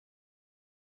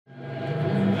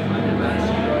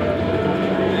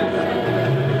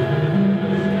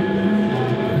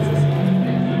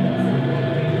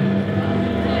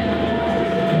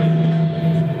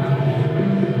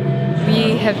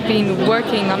been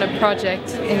working on a project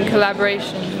in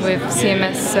collaboration with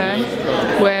CMS CERN,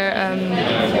 where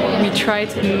we try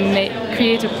to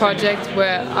create a project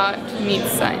where art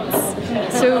meets science.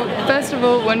 So first of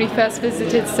all, when we first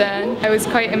visited CERN, I was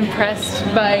quite impressed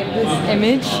by this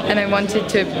image and I wanted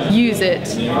to use it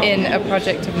in a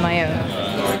project of my own.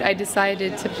 I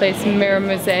decided to place a mirror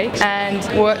mosaic, and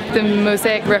what the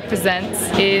mosaic represents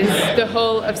is the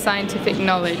whole of scientific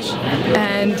knowledge.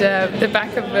 And the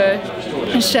back of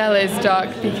the shell is dark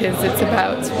because it's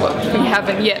about what we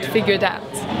haven't yet figured out.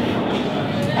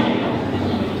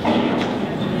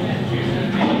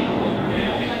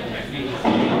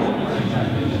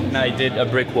 I did a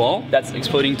brick wall that's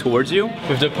exploding towards you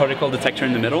with the particle detector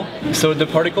in the middle. So the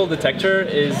particle detector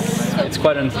it's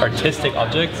quite an artistic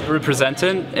object,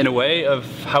 represented in a way of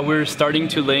how we're starting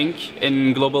to link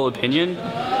in global opinion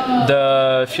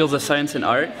the fields of science and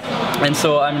art. And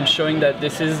so I'm showing that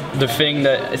this is the thing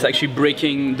that is actually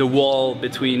breaking the wall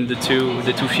between the two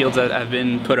fields that have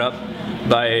been put up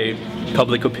by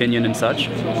public opinion and such.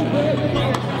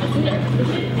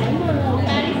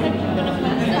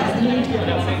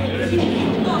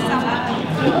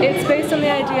 It's based on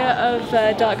the idea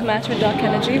of dark matter and dark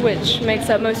energy, which makes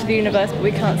up most of the universe, but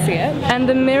we can't see it. And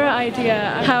the mirror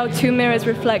idea, how two mirrors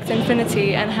reflect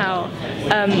infinity, and how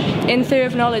in theory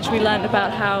of knowledge we learned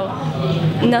about how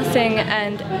nothing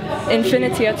and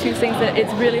infinity are two things that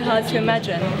it's really hard to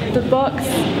imagine. The box,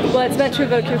 well, it's meant to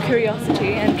evoke your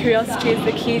curiosity, and curiosity is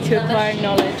the key to acquiring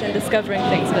knowledge and discovering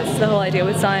things. That's the whole idea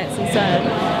with science and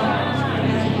CERN.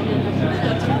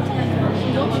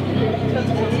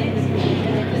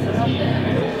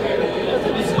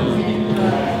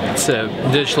 It's a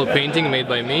digital painting made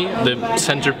by me. The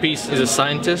centerpiece is a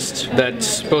scientist that's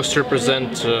supposed to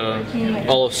represent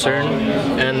all of CERN,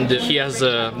 and he has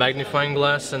a magnifying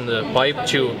glass and a pipe.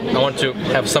 I want to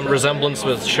have some resemblance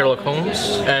with Sherlock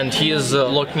Holmes, and he is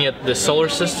looking at the solar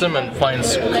system and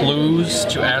finds clues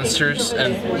to answers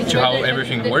and to how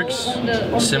everything works,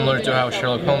 similar to how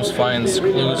Sherlock Holmes finds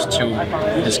clues to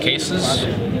his cases.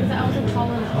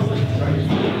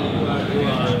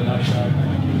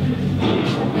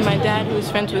 My dad, who's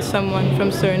friends with someone from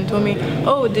CERN, told me,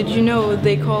 "Oh, did you know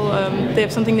they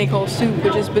have something they call soup,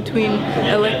 which is between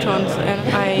electrons?" And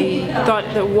I thought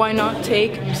that why not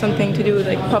take something to do with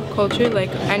like pop culture, like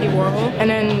Andy Warhol, and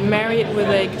then marry it with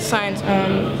like science.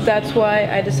 That's why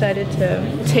I decided to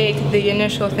take the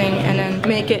initial thing and then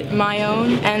make it my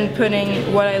own, and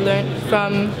putting what I learned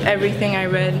from everything I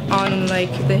read on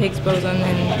like the Higgs boson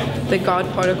and the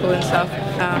God particle and stuff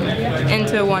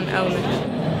into one element.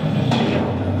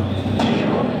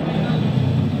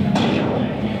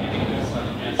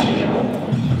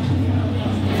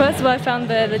 First of all, I found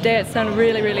the day at CERN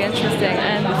really, really interesting,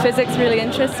 and the physics really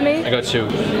interests me. I got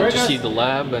to see the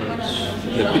lab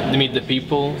and meet the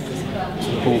people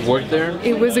who work there.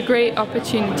 It was a great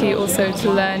opportunity also to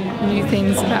learn new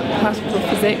things about particle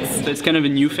physics. So it's kind of a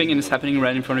new thing and it's happening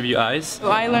right in front of your eyes.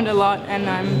 So I learned a lot, and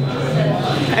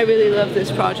I really love this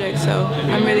project, so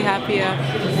I'm really happy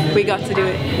we got to do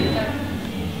it.